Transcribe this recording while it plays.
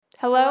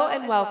Hello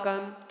and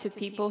welcome to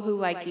People Who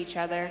Like Each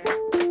Other.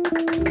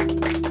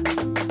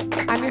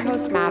 I'm your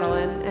host,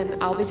 Madeline,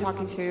 and I'll be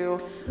talking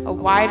to a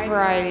wide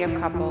variety of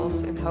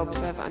couples in hopes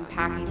of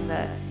unpacking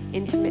the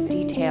intimate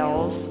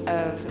details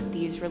of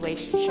these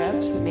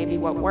relationships and maybe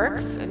what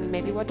works and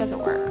maybe what doesn't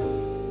work.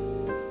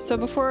 So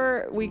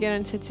before we get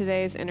into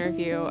today's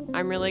interview,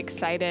 I'm really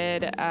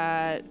excited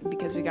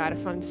because we got a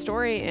fun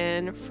story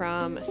in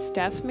from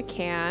Steph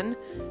McCann,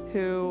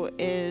 who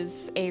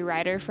is a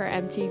writer for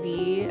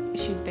MTV.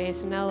 She's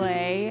based in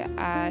LA.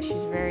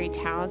 She's a very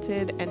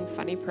talented and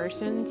funny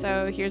person.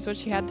 So here's what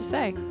she had to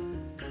say.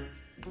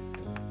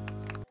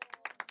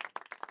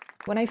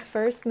 When I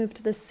first moved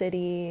to the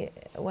city,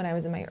 when I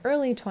was in my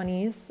early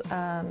 20s,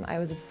 I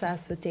was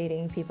obsessed with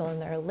dating people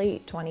in their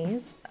late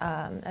 20s,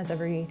 as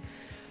every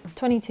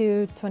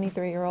 22,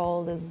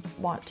 23-year-old is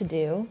wont to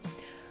do.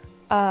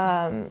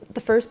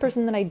 The first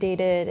person that I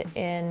dated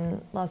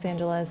in Los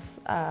Angeles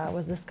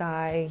was this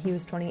guy. He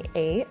was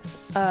 28.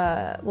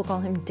 We'll call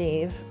him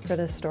Dave for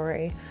this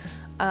story.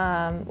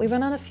 We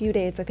went on a few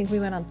dates. I think we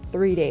went on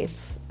 3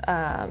 dates.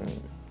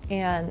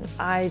 And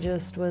I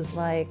just was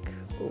like,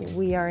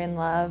 we are in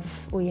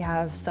love. We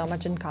have so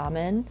much in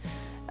common.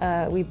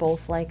 We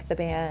both like the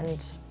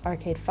band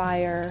Arcade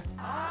Fire.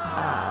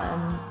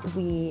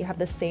 We have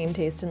the same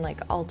taste in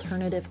like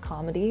alternative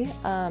comedy.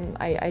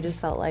 I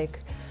just felt like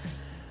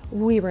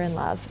we were in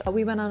love.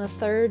 We went on a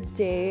 3rd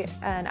date,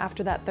 and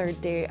after that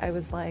 3rd date, I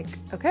was like,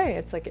 okay,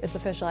 it's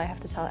official. I have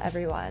to tell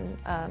everyone.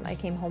 I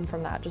came home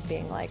from that just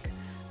being like,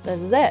 this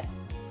is it.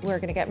 We're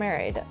gonna get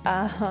married.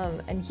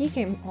 And he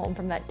came home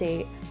from that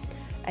date,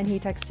 and he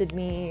texted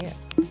me,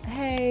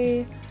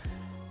 hey,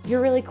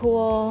 you're really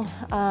cool,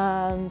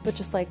 but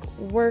just like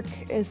work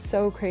is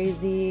so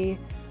crazy,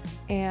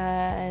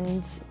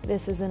 and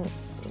this isn't,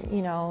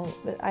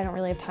 I don't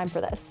really have time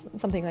for this,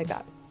 something like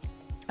that.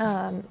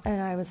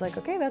 And I was like,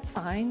 okay, that's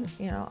fine.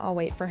 I'll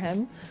wait for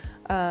him.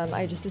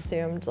 I just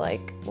assumed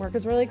like work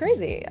is really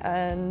crazy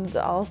and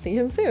I'll see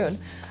him soon.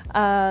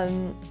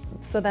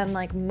 So then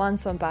like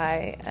months went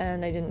by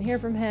and I didn't hear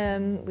from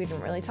him. We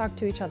didn't really talk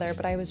to each other,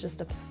 but I was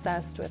just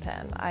obsessed with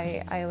him.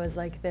 I was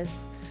like,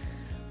 this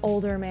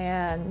older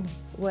man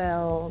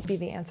will be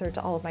the answer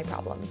to all of my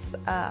problems.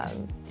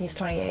 He's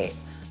 28.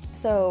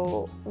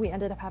 So we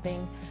ended up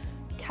having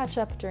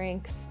catch-up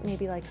drinks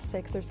maybe like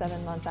 6 or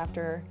 7 months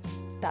after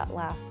that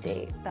last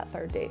date, that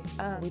 3rd date.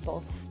 We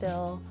both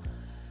still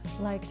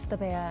liked the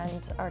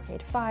band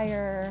Arcade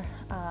Fire.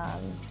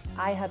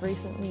 I had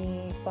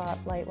recently bought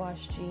light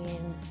wash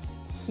jeans.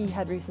 He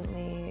had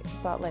recently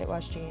bought light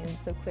wash jeans,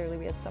 so clearly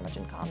we had so much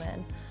in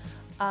common.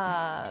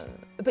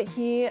 But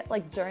he,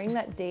 like during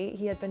that date,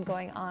 he had been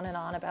going on and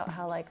on about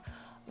how like,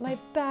 my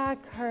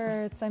back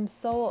hurts, I'm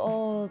so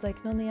old, I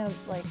can only have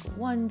like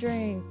 1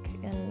 drink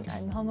and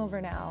I'm hungover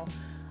now.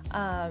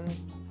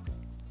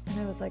 And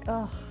I was like,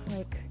 oh,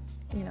 like,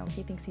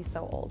 he thinks he's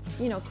so old.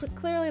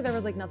 Clearly there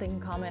was like nothing in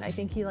common. I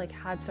think he like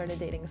had started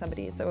dating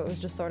somebody, so it was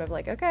just sort of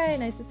like, okay,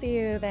 nice to see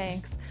you,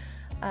 thanks.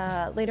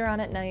 Later on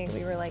at night,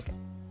 we were like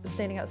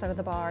standing outside of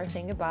the bar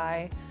saying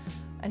goodbye,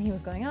 and he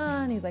was going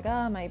on. He's like,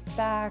 oh, my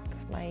back,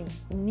 my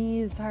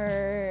knees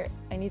hurt,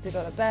 I need to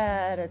go to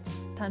bed,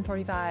 it's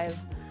 10:45.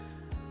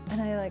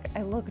 And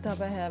I looked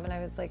up at him and I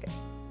was like,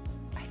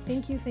 I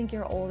think you think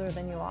you're older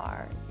than you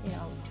are, and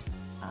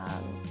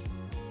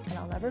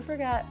I'll never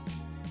forget.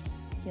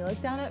 He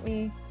looked down at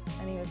me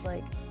and he was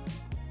like,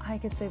 I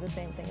could say the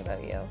same thing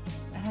about you.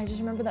 And I just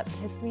remember that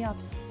pissed me off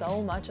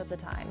so much at the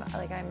time.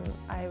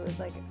 I was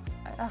like,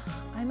 ugh,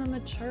 I'm a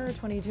mature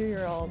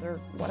 22-year-old or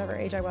whatever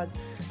age I was.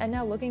 And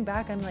now looking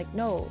back, I'm like,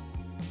 no,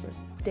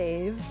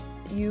 Dave,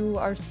 you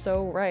are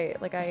so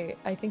right. Like I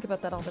think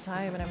about that all the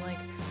time, and I'm like,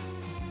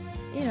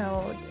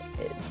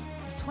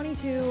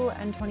 22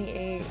 and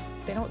 28,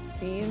 they don't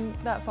seem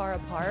that far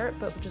apart,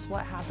 but just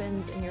what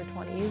happens in your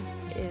 20s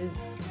is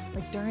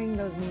like during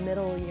those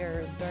middle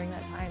years, during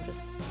that time,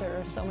 just there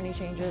are so many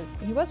changes.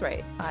 He was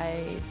right.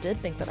 I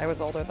did think that I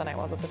was older than I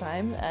was at the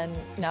time, and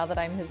now that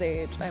I'm his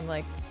age, I'm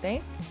like,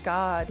 thank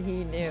God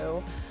he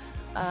knew.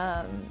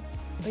 But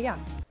yeah,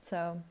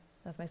 so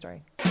that's my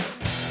story.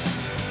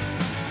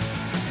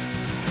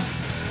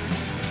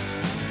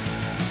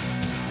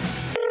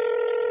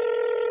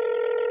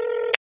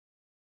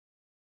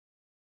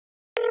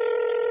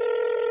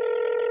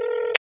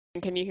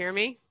 Can you hear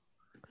me?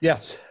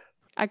 Yes.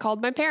 I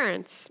called my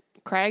parents,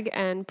 Craig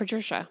and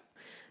Patricia.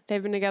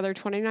 They've been together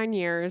 29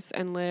 years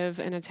and live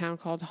in a town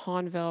called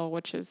Hahnville,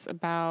 which is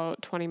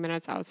about 20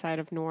 minutes outside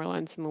of New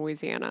Orleans in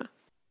Louisiana.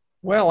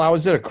 Well, I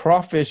was at a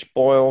crawfish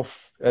boil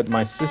at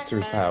my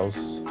sister's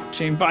house.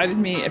 She invited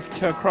me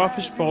to a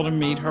crawfish boil to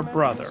meet her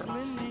brother.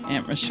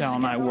 Aunt Michelle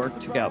and I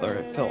worked together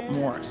at Philip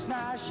Morris.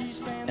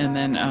 And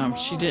then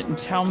she didn't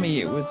tell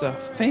me it was a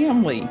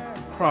family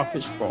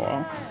crawfish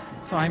boil.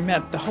 So I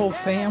met the whole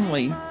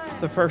family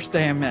the first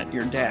day I met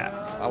your dad.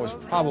 I was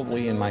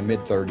probably in my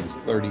mid-30s,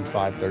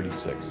 35,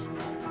 36.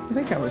 I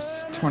think I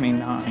was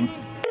 29.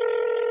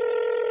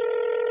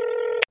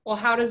 Well,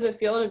 how does it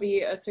feel to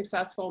be a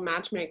successful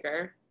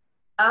matchmaker?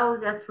 Oh,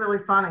 that's really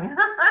funny.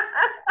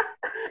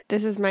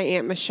 This is my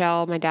Aunt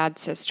Michelle, my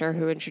dad's sister,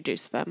 who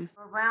introduced them.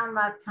 Around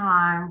that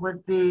time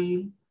would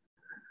be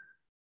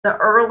the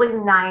early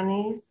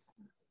 90s.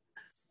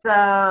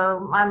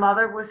 So my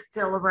mother was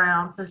still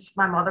around. So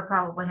my mother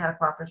probably had a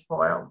crawfish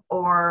boil,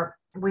 or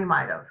we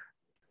might have.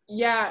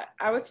 Yeah,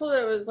 I was told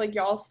it was like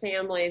y'all's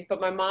families, but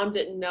my mom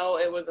didn't know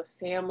it was a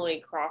family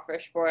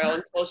crawfish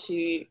boil until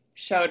she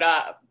showed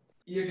up.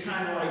 You're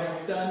kind of like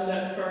stunned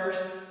at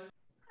first.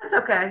 That's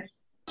okay.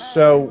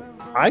 So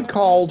I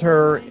called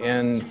her,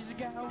 and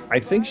I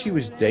think she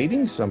was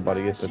dating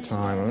somebody at the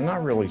time. I'm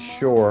not really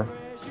sure.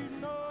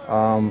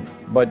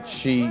 But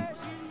she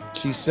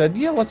said,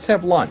 yeah, let's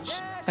have lunch.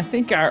 I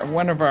think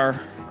one of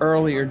our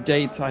earlier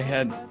dates, I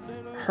had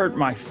hurt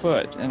my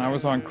foot and I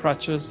was on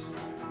crutches.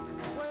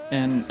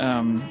 And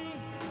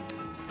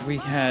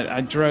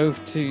I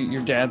drove to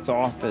your dad's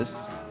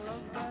office,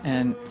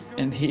 and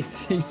he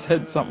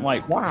said something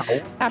like, Wow,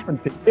 what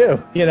happened to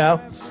you? You know?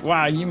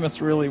 wow, you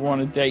must really want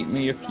to date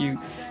me if you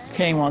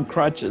came on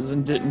crutches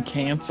and didn't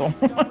cancel.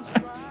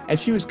 And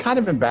she was kind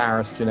of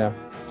embarrassed, you know.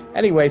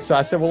 Anyway, so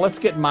I said, well, let's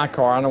get in my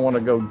car. I don't want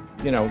to go,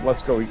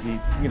 let's go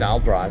eat.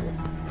 I'll drive it.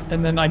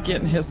 And then I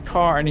get in his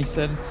car and he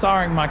said,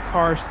 sorry, my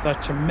car's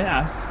such a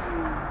mess.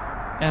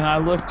 And I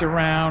looked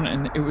around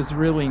and it was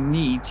really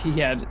neat. He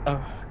had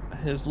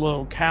his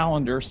little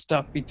calendar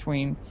stuffed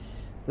between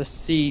the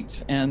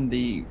seat and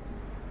the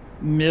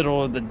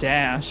middle of the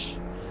dash.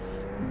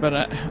 But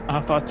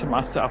I thought to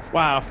myself,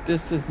 wow, if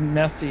this is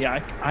messy,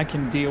 I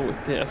can deal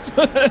with this.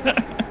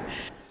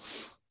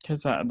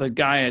 Because the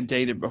guy I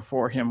dated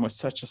before him was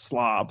such a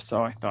slob.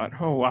 So I thought,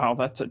 oh, wow,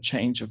 that's a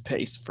change of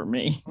pace for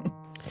me.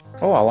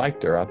 Oh, I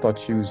liked her. I thought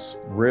she was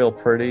real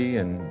pretty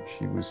and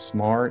she was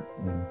smart.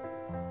 And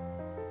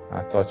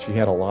I thought she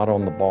had a lot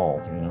on the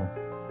ball,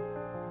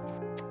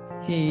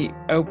 He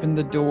opened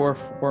the door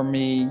for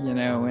me,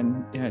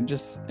 and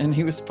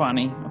he was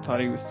funny. I thought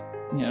he was,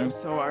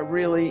 so I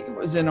really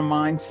was in a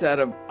mindset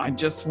of, I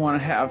just want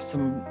to have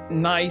some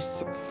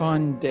nice,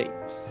 fun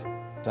dates.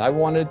 I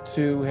wanted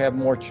to have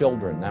more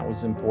children. That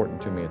was important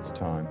to me at the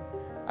time.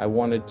 I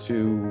wanted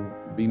to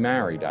be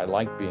married. I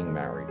liked being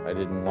married. I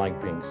didn't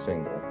like being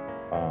single.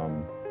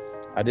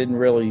 I didn't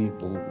really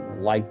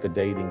like the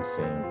dating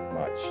scene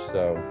much,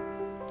 so.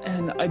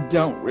 And I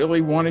don't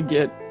really want to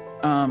get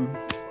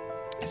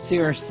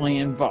seriously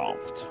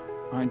involved.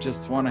 I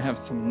just want to have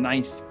some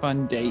nice,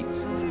 fun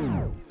dates.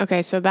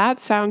 Okay, so that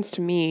sounds to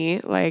me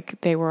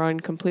like they were on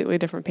completely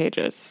different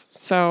pages.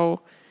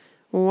 So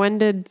when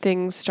did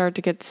things start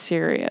to get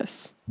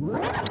serious?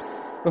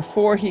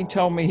 Before he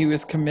told me he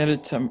was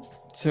committed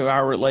to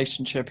our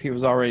relationship, he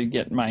was already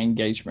getting my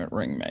engagement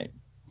ring made.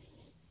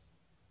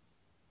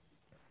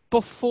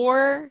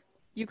 Before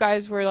you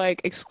guys were like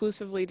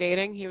exclusively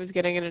dating, he was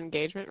getting an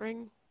engagement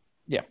ring?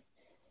 Yeah.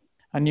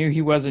 I knew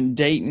he wasn't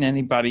dating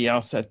anybody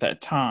else at that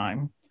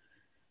time,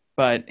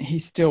 but he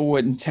still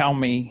wouldn't tell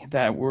me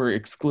that we're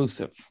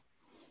exclusive.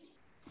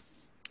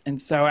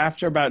 And so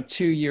after about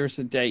 2 years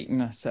of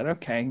dating, I said,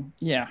 okay,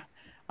 yeah,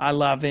 I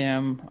love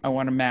him. I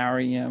want to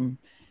marry him.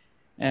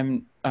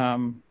 And,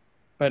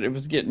 but it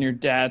was getting your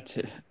dad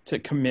to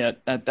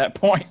commit at that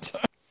point.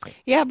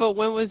 Yeah, but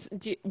when was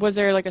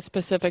there like a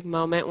specific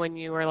moment when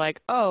you were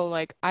like, oh,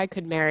 like I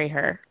could marry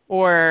her?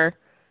 Or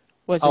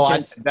was it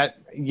just... I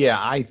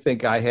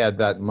think I had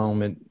that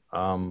moment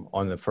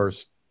on the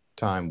first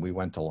time we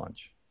went to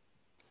lunch.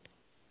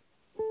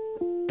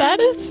 That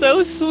is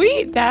so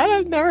sweet, Dad.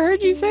 I've never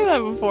heard you say that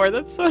before.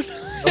 That's so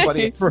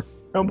nice.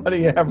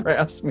 Nobody ever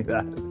asked me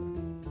that.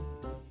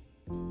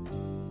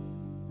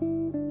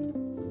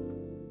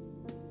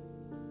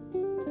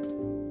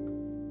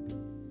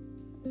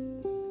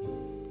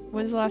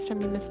 When's the last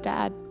time you missed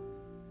Dad?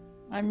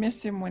 I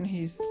miss him when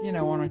he's,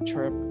 on a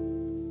trip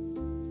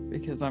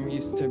because I'm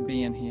used to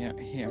being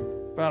here.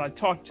 But I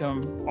talk to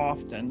him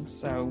often,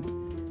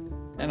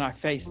 and I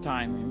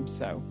FaceTime him,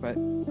 but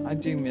I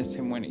do miss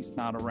him when he's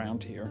not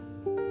around here.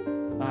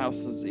 The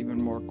house is even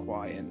more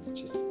quiet. It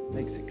just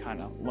makes it kind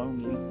of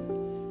lonely,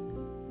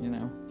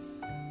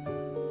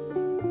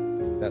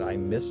 That I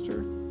missed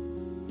her.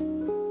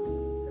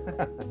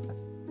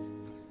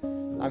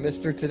 I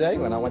missed her today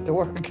when I went to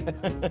work.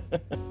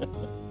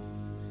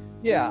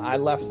 Yeah, I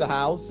left the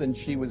house and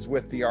she was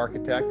with the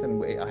architect,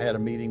 and I had a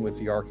meeting with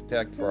the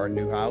architect for our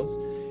new house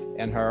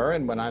and her.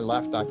 And when I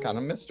left, I kind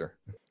of missed her.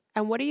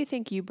 And what do you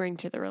think you bring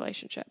to the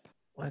relationship?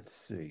 Let's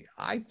see.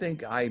 I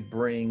think I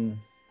bring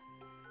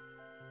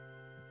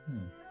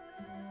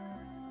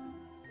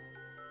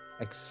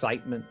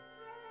excitement,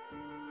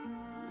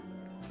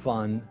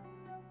 fun.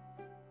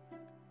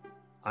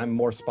 I'm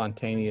more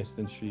spontaneous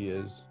than she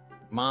is.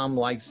 Mom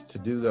likes to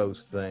do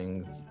those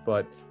things,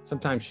 but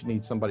sometimes she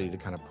needs somebody to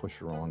kind of push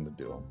her on to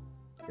do them,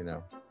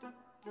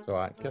 So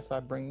I guess I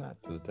bring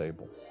that to the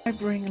table. I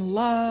bring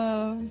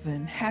love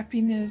and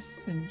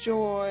happiness and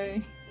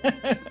joy.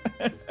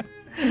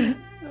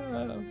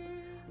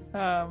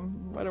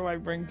 What do I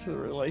bring to the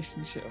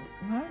relationship?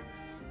 I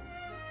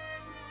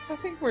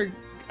think we're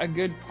a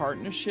good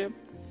partnership.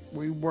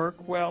 We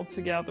work well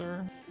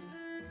together.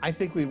 I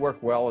think we work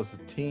well as a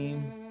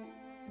team,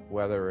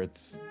 whether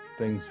it's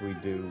things we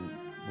do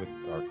with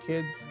our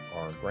kids,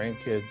 our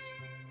grandkids,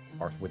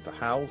 or with the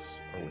house,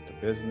 or with the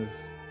business.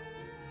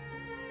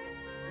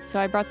 So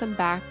I brought them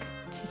back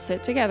to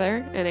sit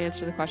together and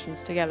answer the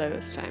questions together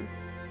this time.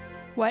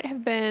 What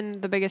have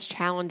been the biggest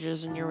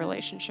challenges in your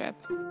relationship?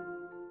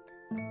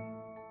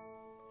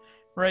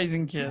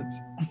 Raising kids.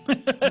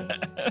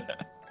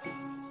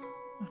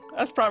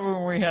 That's probably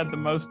when we had the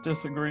most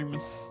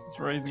disagreements. It's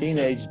raising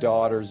Teenage kids.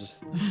 daughters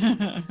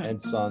and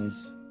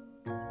sons.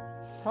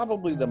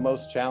 Probably the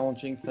most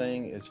challenging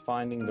thing is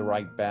finding the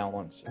right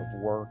balance of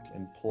work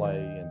and play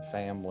and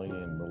family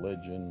and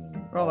religion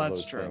and Well, all that's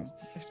those true. things.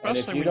 Especially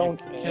and if you when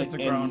don't, your kids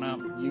and are growing up.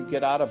 you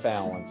get out of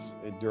balance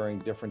during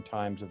different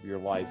times of your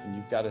life, and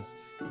you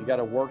got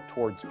to work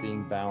towards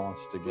being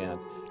balanced again.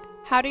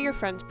 How do your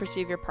friends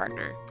perceive your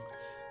partner?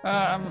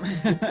 I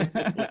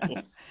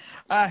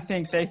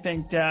think they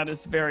think Dad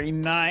is very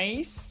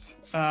nice.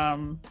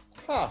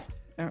 Huh.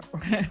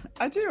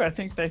 I do. I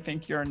think they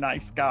think you're a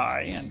nice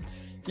guy, and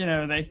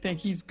they think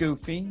he's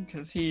goofy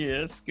because he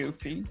is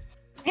goofy.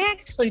 I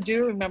actually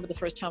do remember the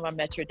first time I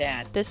met your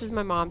dad, This is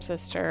my mom's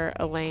sister,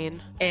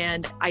 Elaine.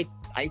 and I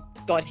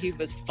thought he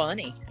was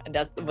funny, and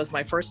that was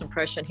my first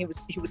impression. He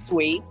was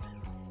sweet,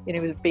 and he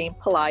was being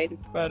polite.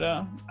 But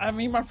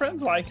my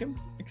friends like him,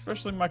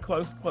 especially my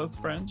close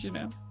friends.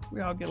 We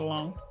all get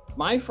along.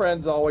 My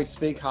friends always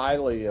speak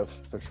highly of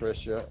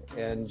Patricia,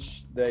 and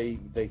they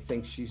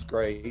think she's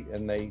great,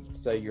 and they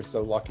say you're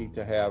so lucky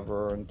to have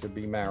her and to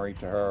be married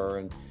to her,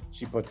 and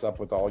she puts up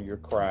with all your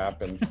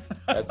crap, and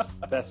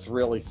that's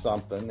really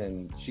something.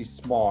 And she's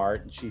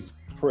smart, and she's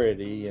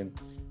pretty, and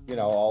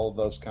all of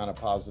those kind of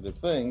positive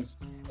things.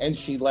 And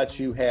she lets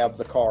you have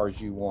the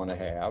cars you want to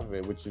have,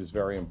 which is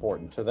very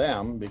important to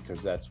them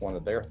because that's one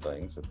of their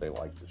things that they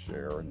like to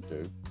share and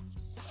do.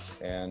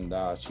 And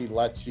she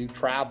lets you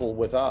travel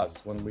with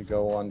us when we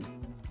go on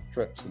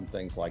trips and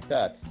things like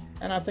that.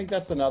 And I think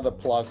that's another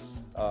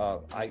plus.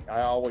 I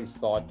always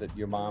thought that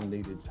your mom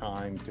needed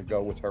time to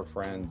go with her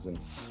friends, and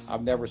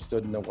I've never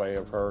stood in the way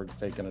of her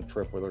taking a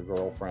trip with her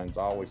girlfriends.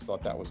 I always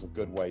thought that was a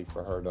good way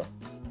for her to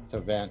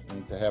vent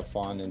and to have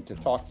fun and to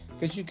talk,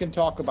 because you can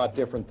talk about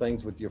different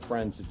things with your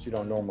friends that you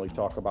don't normally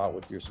talk about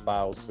with your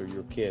spouse or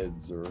your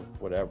kids or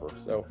whatever.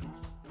 So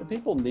the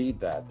people need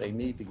that. They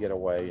need to get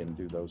away and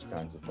do those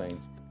kinds of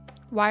things.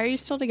 Why are you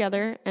still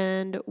together,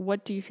 and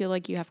what do you feel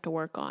like you have to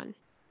work on?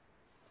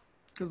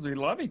 Because we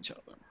love each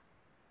other.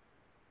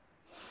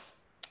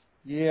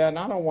 Yeah, and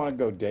I don't want to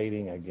go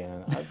dating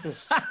again.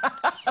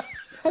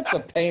 That's a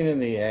pain in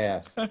the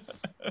ass.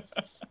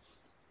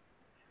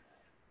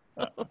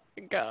 Oh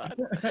my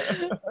God.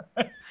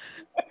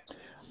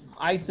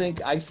 I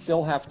think I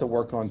still have to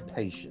work on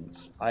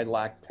patience. I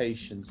lack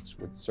patience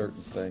with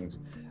certain things.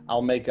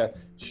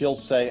 She'll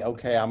say,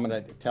 okay, I'm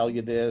going to tell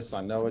you this.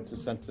 I know it's a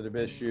sensitive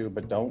issue,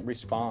 but don't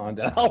respond.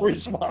 And I'll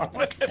respond.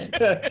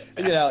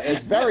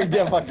 It's very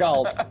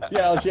difficult.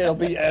 It'll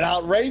be an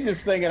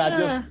outrageous thing, and I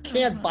just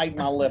can't bite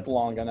my lip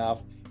long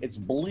enough. It's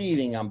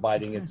bleeding. I'm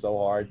biting it so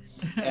hard.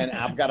 And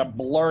I've got to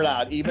blurt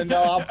out, even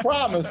though I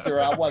promised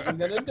her I wasn't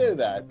going to do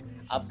that.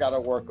 I've got to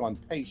work on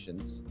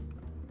patience.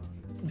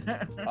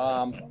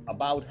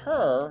 About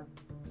her,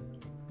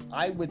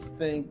 I would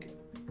think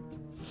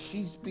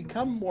she's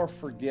become more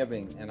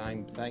forgiving, and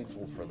I'm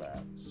thankful for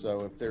that. So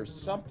if there's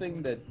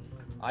something that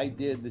I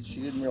did that she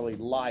didn't really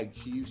like,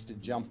 she used to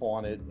jump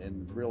on it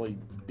and really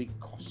be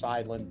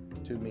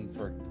silent to me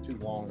for too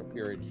long a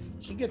period.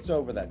 She gets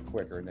over that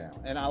quicker now,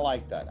 and I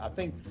like that. I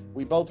think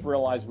we both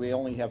realize we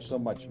only have so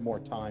much more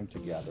time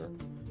together,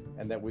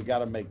 and that we got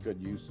to make good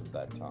use of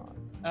that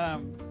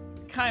time.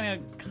 Kind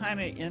of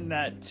in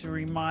that, to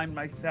remind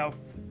myself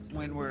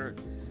when we're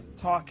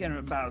talking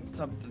about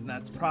something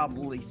that's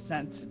probably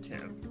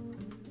sensitive,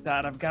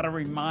 that I've got to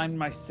remind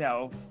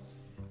myself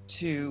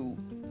to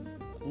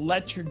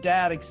let your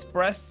dad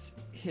express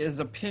his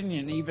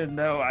opinion, even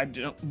though I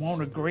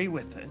won't agree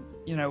with it.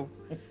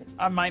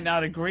 I might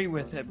not agree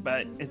with it,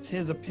 but it's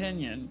his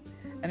opinion.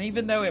 And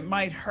even though it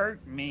might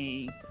hurt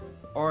me,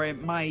 or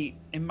it might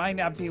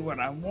not be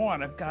what I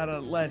want, I've got to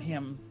let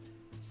him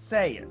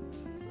say it.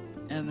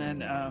 And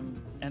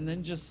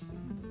then just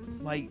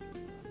like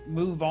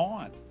move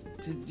on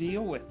to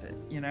deal with it.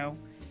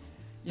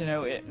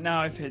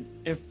 Now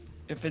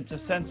if it's a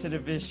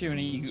sensitive issue and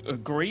he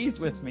agrees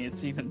with me,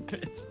 it's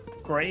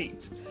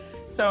great.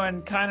 So,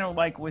 and kind of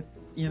like with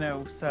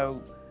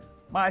so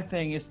my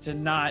thing is to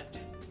not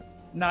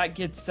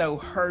get so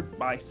hurt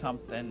by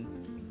something,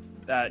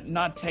 that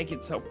not take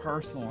it so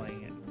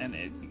personally and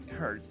it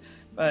hurts.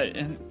 But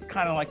and it's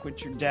kind of like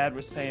what your dad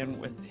was saying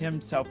with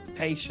him,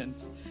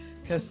 self-patience.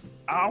 Because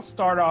I'll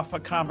start off a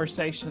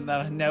conversation that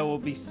I know will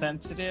be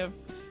sensitive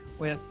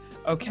with,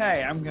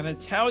 okay, I'm going to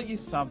tell you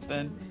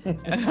something,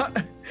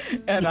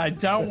 and I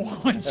don't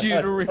want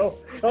you to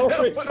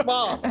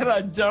respond. And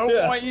I don't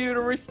want you to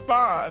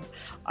respond.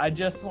 I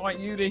just want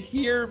you to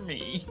hear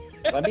me.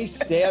 Let me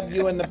stab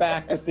you in the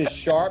back with this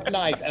sharp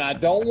knife, and I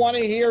don't want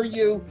to hear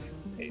you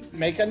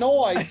make a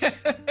noise.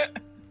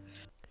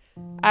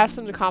 asked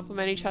them to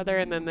compliment each other,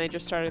 and then they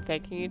just started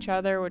thanking each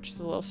other, which is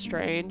a little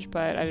strange,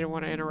 but I didn't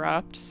want to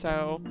interrupt,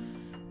 so.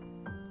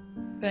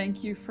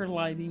 Thank you for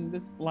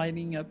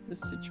lighting up the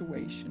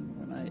situation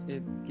when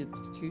it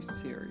gets too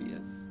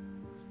serious.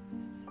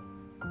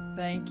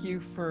 Thank you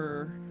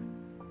for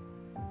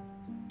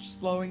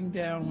slowing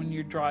down when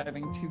you're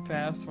driving too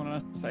fast. When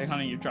I say,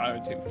 honey, you're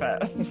driving too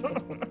fast.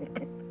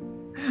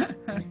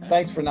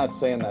 Thanks for not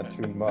saying that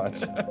too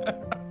much.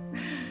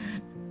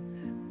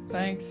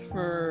 Thanks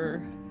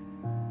for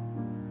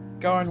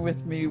going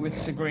with me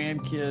with the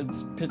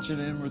grandkids, pitching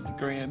in with the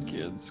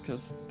grandkids,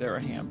 because they're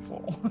a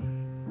handful.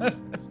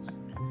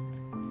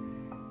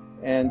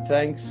 And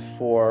thanks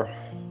for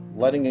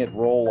letting it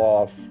roll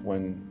off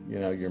when, you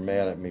know, you're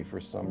mad at me for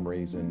some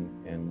reason,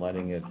 and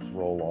letting it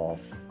roll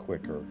off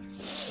quicker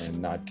and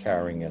not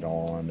carrying it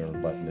on or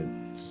letting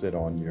it sit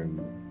on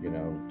you, you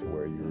know, to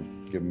where you're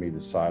giving me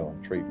the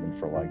silent treatment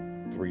for like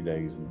 3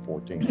 days and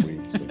 14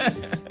 weeks.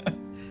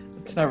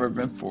 It's never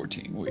been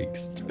 14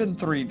 weeks. It's been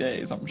 3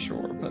 days, I'm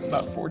sure, but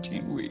not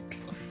 14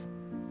 weeks.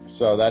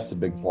 So that's a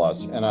big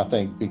plus. And I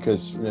think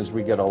because as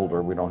we get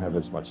older, we don't have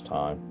as much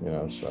time, you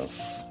know, so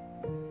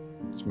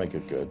let's make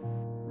it good.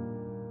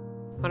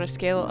 On a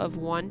scale of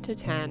 1 to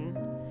 10,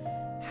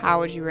 how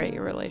would you rate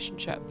your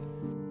relationship?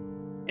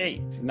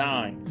 8.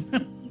 9.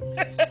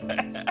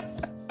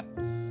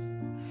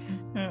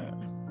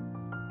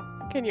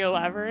 Can you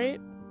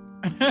elaborate?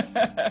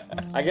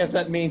 I guess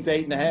that means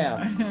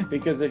 8.5,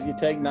 because if you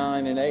take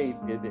 9 and 8,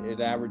 it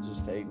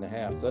averages to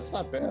 8.5. So that's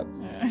not bad.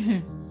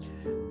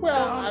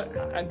 Well,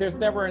 there's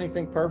never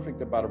anything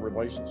perfect about a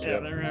relationship. Yeah,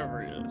 there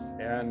never is.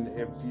 And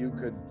if you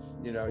could,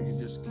 you know, you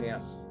just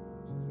can't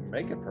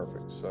make it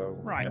perfect. So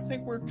right, I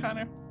think we're kind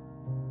of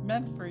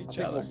meant for each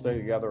other. We'll stay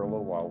together a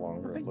little while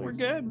longer. I think we're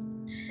good.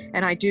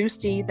 And I do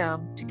see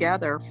them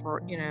together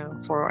for, you know,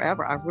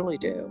 forever. I really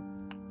do.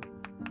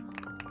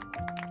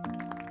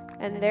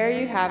 And there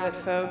you have it,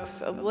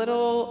 folks. A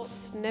little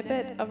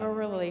snippet of a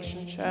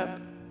relationship.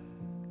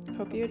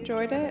 Hope you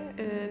enjoyed it,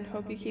 and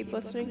hope you keep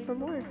listening for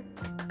more.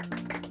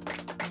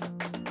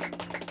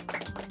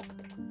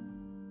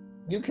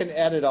 You can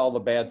edit all the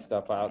bad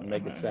stuff out and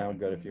make it sound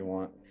good if you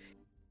want.